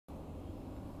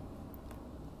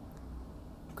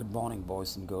Good morning,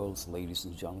 boys and girls, ladies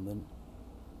and gentlemen.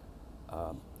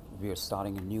 We are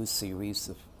starting a new series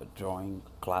of drawing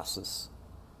classes,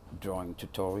 drawing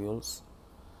tutorials,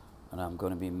 and I'm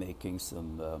going to be making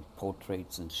some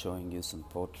portraits and showing you some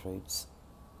portraits,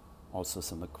 also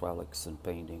some acrylics and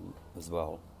painting as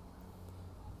well.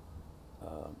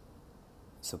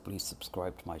 So please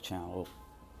subscribe to my channel.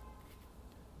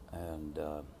 And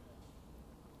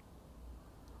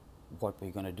what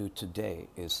we're going to do today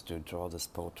is to draw this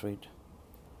portrait.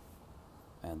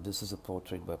 And this is a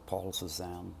portrait by Paul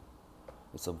Cézanne.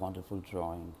 It's a wonderful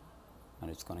drawing, and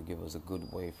it's going to give us a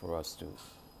good way for us to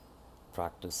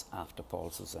practice after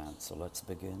Paul Cézanne. So let's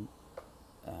begin.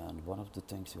 And one of the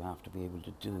things you have to be able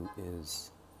to do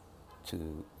is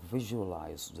to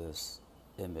visualize this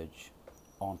image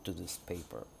onto this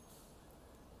paper,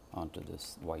 onto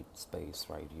this white space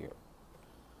right here.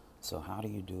 So how do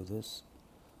you do this?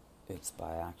 It's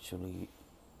by actually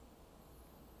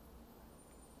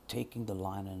taking the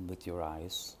line in with your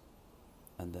eyes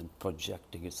and then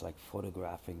projecting. It's like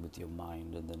photographing with your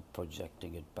mind and then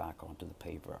projecting it back onto the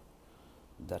paper.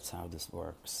 That's how this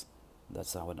works.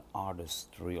 That's how an artist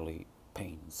really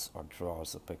paints or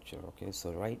draws a picture. Okay,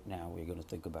 so right now we're going to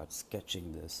think about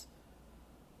sketching this,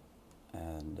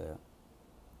 and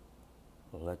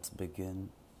let's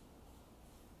begin.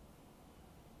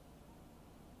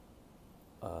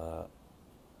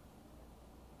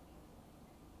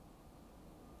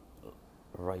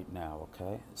 Right now,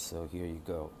 okay? So here you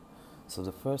go. So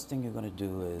the first thing you're going to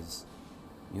do is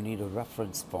you need a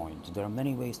reference point. There are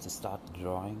many ways to start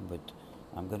drawing, but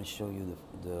I'm going to show you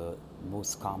the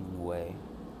most common way,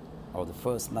 or the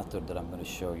first method that I'm going to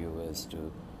show you is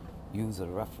to use a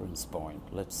reference point.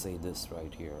 Let's say this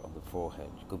right here on the forehead.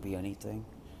 It could be anything,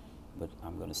 but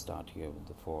I'm going to start here with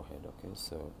the forehead, okay?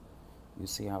 So you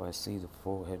see how I see the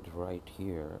forehead right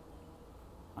here.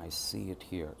 I see it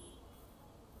here.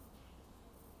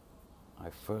 I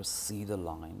first see the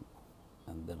line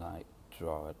and then I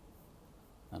draw it.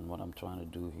 And what I'm trying to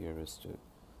do here is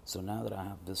so now that I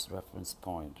have this reference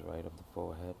point right of the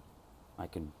forehead, I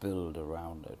can build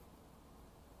around it.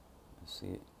 You see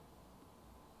it?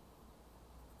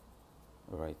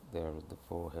 Right there with the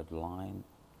forehead line.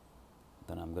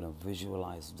 Then I'm going to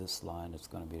visualize this line. It's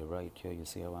going to be right here. You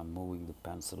see how I'm moving the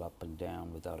pencil up and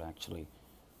down without actually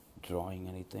drawing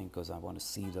anything, because I want to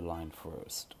see the line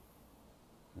first.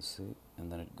 You see?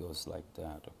 And then it goes like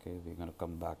that, okay? We're going to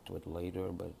come back to it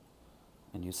later, but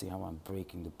and you see how I'm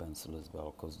breaking the pencil as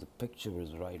well, because the picture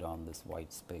is right on this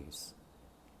white space.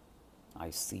 I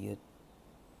see it,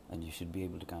 and you should be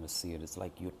able to kind of see it. It's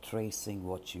like you're tracing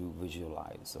what you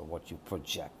visualize or what you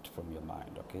project from your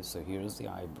mind, okay? So here's the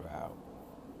eyebrow.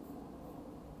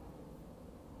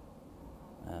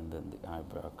 And then the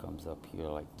eyebrow comes up here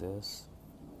like this.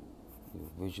 You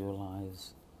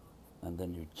visualize, and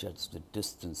then you judge the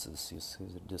distances. You see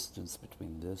the distance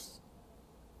between this.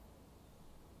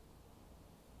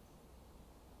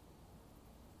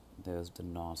 There's the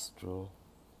nostril.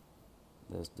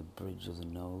 There's the bridge of the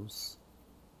nose.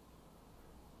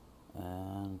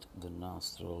 And the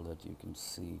nostril that you can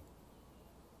see.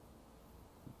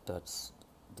 That's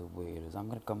the way it is. I'm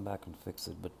going to come back and fix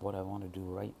it, but what I want to do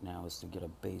right now is to get a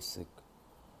basic.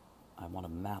 I want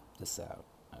to map this out.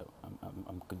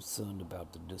 I'm concerned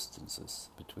about the distances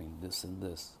between this and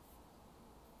this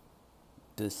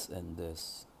and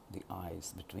this, the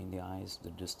eyes, between the eyes,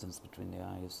 the distance between the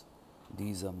eyes.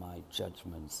 These are my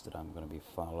judgments that I'm going to be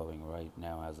following right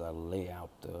now as I lay out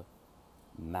the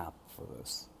map for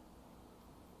this.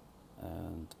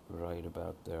 And right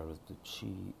about there is the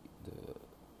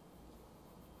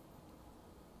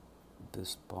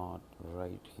this part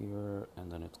right here,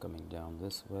 and then it's coming down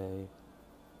this way.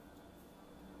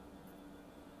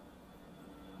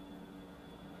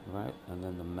 Right, and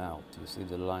then the mouth. You see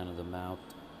the line of the mouth,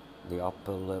 the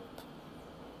upper lip,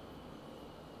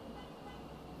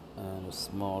 and a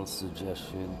small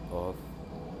suggestion of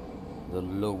the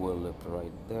lower lip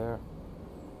right there.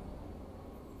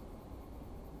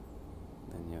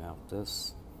 Then you have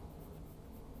this,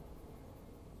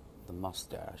 the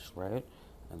mustache, right?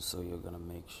 And so you're going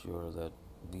to make sure that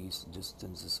these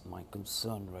distances, my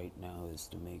concern right now is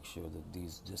to make sure that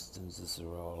these distances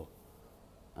are all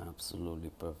absolutely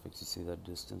perfect. You see that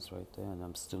distance right there? And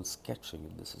I'm still sketching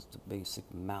it. This is the basic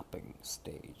mapping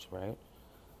stage, right?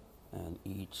 And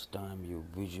each time you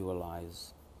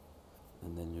visualize,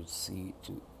 and then you see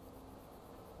to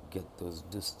get those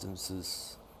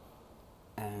distances,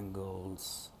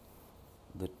 angles,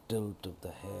 the tilt of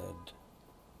the head.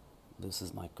 This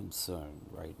is my concern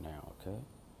right now, okay?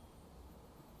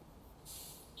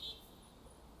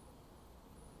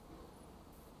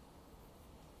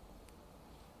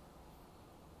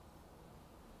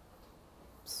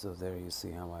 So there you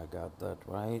see how I got that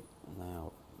right.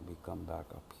 Now we come back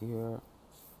up here.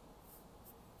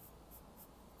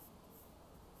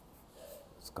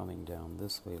 It's coming down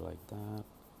this way like that.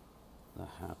 The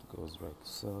hat goes like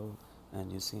so.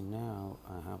 And you see now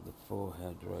I have the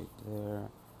forehead right there.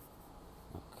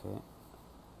 Okay.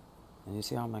 And you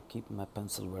see how I'm keeping my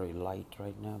pencil very light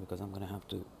right now because I'm going to have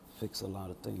to fix a lot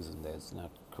of things in there. It's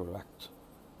not correct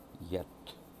yet.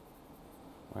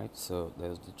 Right, so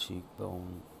there's the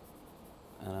cheekbone.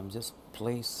 And I'm just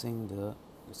placing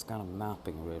it's kind of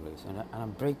mapping really. And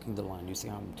I'm breaking the line. You see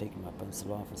how I'm taking my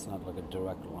pencil off? It's not like a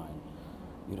direct line.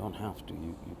 You don't have to.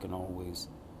 You can always,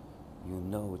 you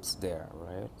know it's there,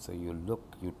 right? So you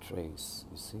look, you trace.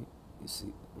 You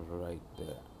see right there.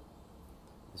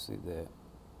 You see there.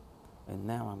 And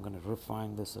now I'm going to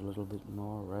refine this a little bit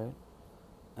more, right?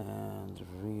 And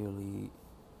really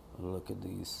look at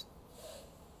these.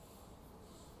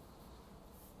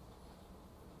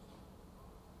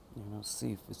 You know,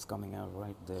 see if it's coming out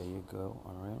right. There you go,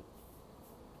 all right?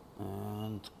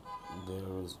 And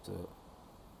there is the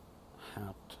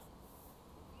hat.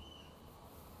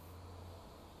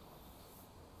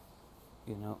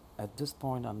 You know, at this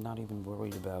point, I'm not even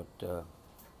worried about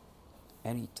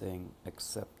anything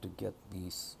except to get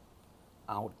these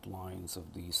outlines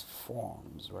of these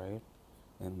forms, right?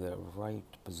 In their right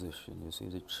position. You see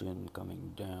the chin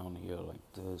coming down here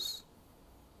like this,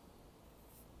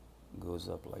 goes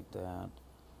up like that.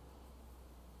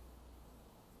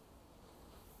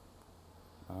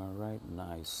 All right,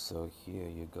 nice. So here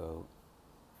you go,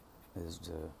 is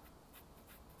the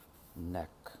neck.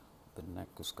 The neck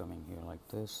is coming here like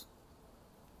this.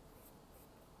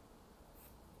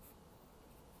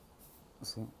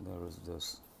 See, there is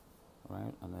this,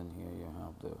 right? And then here you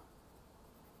have the.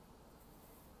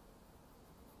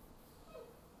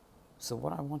 So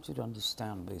what I want you to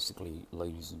understand basically,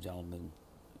 ladies and gentlemen,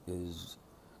 is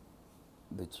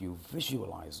that you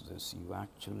visualize this. You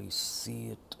actually see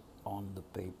it on the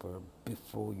paper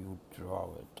before you draw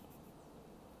it.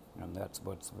 And that's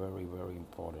what's very, very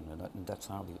important. And that's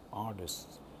how the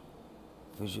artist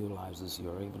visualizes.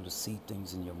 You're able to see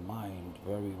things in your mind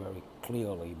very, very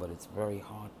clearly, but it's very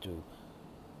hard to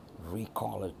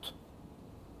recall it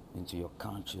into your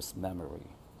conscious memory.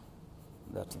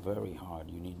 That's very hard.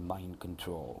 You need mind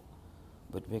control.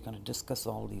 But we're going to discuss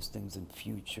all these things in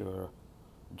future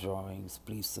drawings.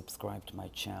 Please subscribe to my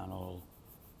channel.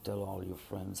 Tell all your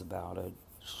friends about it.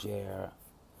 Share.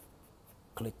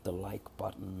 Click the like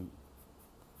button.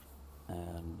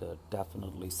 And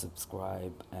definitely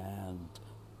subscribe and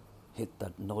hit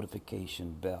that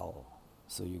notification bell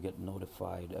so you get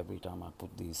notified every time I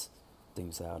put these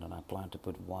things out. And I plan to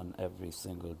put one every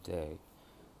single day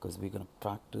because we're going to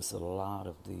practice a lot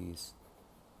of these.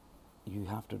 You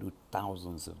have to do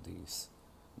thousands of these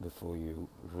before you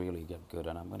really get good.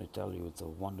 And I'm going to tell you, it's a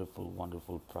wonderful,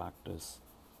 wonderful practice.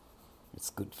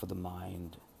 It's good for the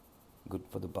mind, good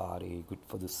for the body, good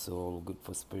for the soul, good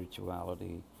for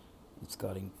spirituality. It's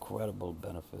got incredible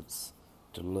benefits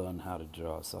to learn how to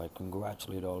draw. So I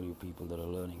congratulate all you people that are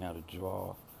learning how to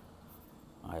draw.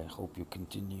 I hope you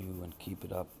continue and keep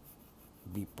it up.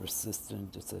 Be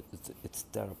persistent. It's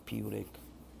therapeutic.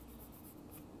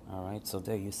 All right, so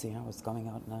there you see how it's coming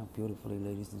out now beautifully,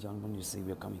 ladies and gentlemen. You see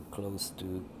we're coming close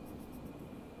to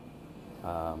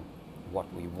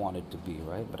what we want it to be,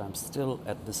 right? But I'm still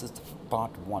this is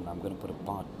part one. I'm going to put a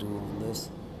part two on this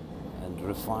and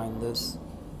refine this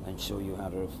and show you how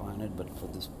to refine it. But for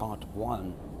this part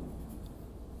one,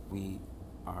 we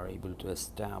are able to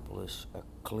establish a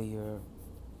clear,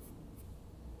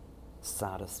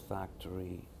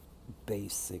 satisfactory,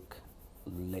 basic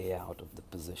layout of the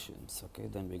positions. Okay,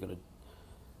 then we're going to,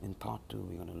 in part two,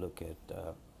 we're going to look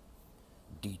at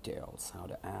details, how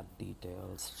to add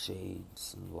details,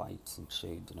 shades and lights and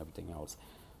shades and everything else.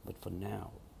 But for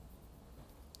now,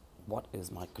 what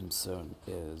is my concern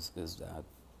is that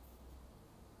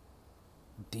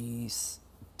these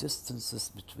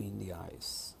distances between the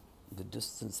eyes, the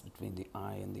distance between the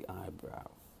eye and the eyebrow,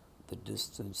 the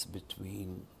distance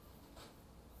between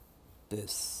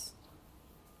this,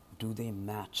 do they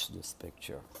match this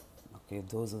picture? Okay,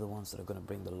 those are the ones that are going to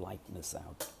bring the likeness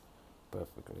out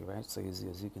perfectly, right? So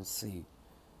as you can see,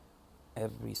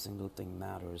 every single thing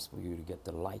matters for you to get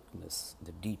the likeness.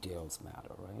 The details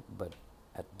matter, right? But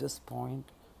at this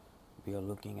point, we are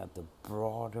looking at the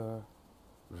broader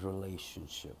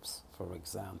relationships. For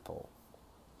example,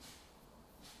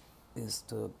 is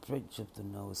the bridge of the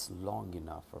nose long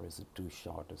enough, or is it too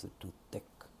short? Is it too thick?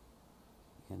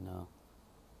 You know,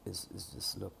 is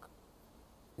this look,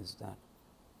 is that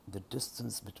the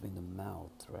distance between the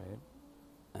mouth, right,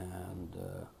 and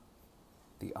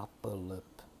the upper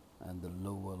lip and the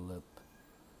lower lip,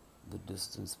 the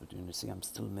distance between, you see I'm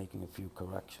still making a few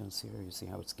corrections here. You see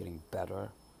how it's getting better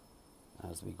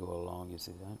as we go along, you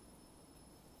see that?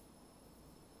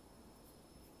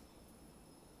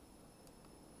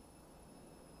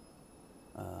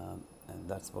 And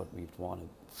that's what we want to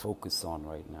focus on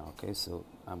right now. Okay, so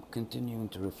I'm continuing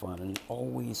to refine and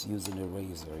always use an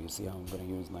eraser. You see how I'm going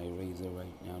to use my eraser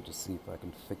right now to see if I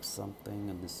can fix something,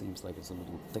 and this seems like it's a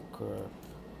little thicker.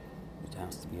 It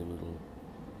has to be a little,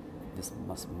 this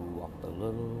must move up a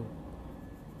little.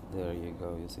 There you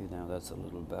go, you see now that's a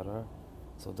little better.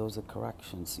 So those are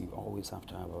corrections. You always have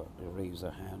to have an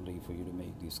eraser handy for you to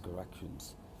make these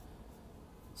corrections.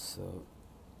 So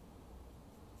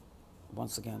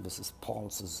once again, this is Paul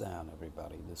Cézanne,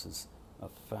 everybody. This is a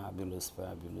fabulous,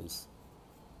 fabulous,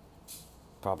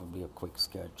 probably a quick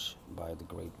sketch by the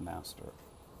great master.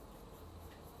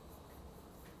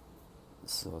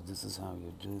 So this is how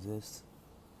you do this.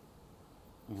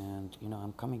 And, you know,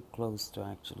 I'm coming close to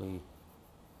actually,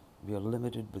 we are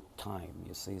limited with time,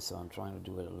 you see, so I'm trying to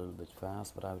do it a little bit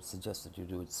fast, but I would suggest that you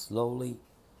do it slowly,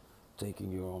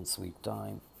 taking your own sweet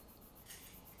time,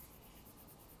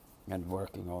 and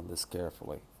working on this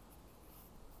carefully.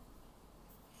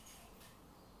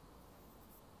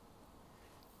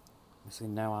 You see,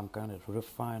 now I'm going to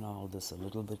refine all this a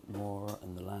little bit more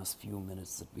in the last few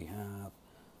minutes that we have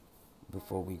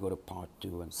before we go to part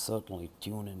 2, and certainly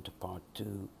tune into part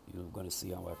 2. You're going to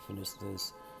see how I finish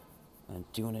this, and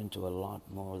tune into a lot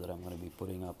more that I'm going to be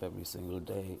putting up every single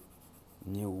day,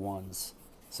 new ones,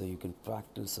 so you can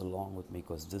practice along with me,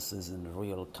 because this is in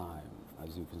real time.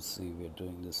 As you can see, we're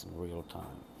doing this in real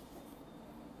time.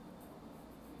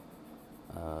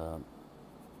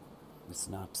 It's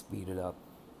not speeded up,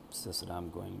 it's just that I'm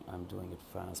doing it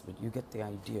fast, but you get the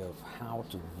idea of how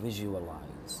to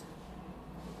visualize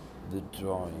the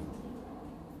drawing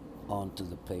onto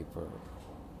the paper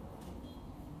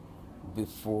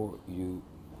before you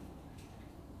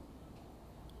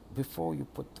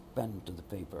put the pen to the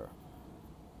paper.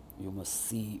 You must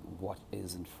see what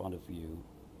is in front of you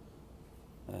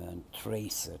and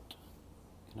trace it.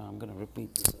 You know, I'm going to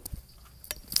repeat this.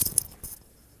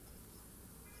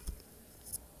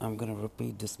 I'm going to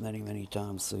repeat this many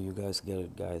times so you guys get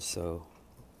it, guys. So,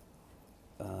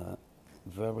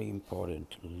 very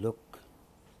important. Look,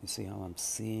 you see how I'm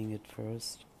seeing it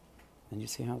first? And you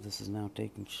see how this is now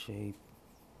taking shape,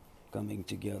 coming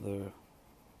together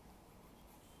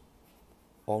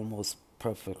almost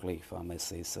perfectly, if I may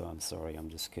say so. I'm sorry, I'm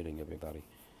just kidding, everybody.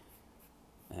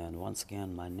 And once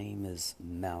again, my name is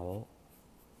Mel.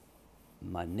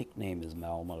 My nickname is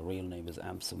Mel. My real name is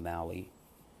Amsomali.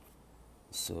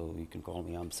 So you can call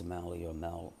me Amsomali or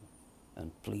Mel.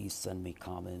 And please send me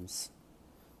comments.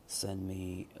 Send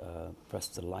me, press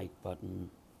the like button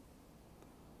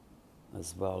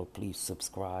as well. Please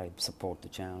subscribe, support the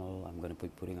channel. I'm going to be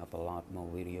putting up a lot more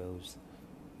videos.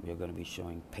 We are going to be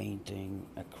showing painting,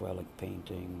 acrylic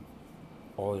painting,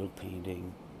 oil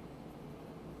painting,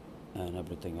 and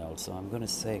everything else. So I'm going to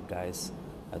say, guys,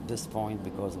 at this point,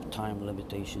 because of time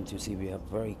limitations, you see we are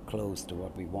very close to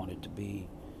what we want it to be.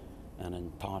 And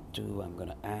in part 2, I'm going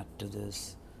to add to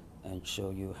this and show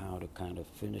you how to kind of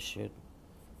finish it.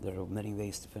 There are many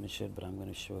ways to finish it, but I'm going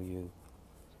to show you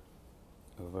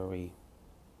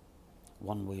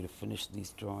one way to finish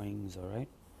these drawings, all right?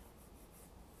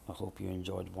 I hope you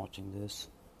enjoyed watching this.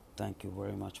 Thank you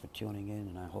very much for tuning in,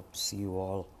 and I hope to see you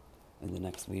all in the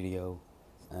next video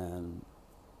and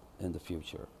in the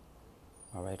future.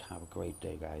 All right, have a great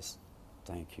day, guys.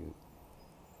 Thank you.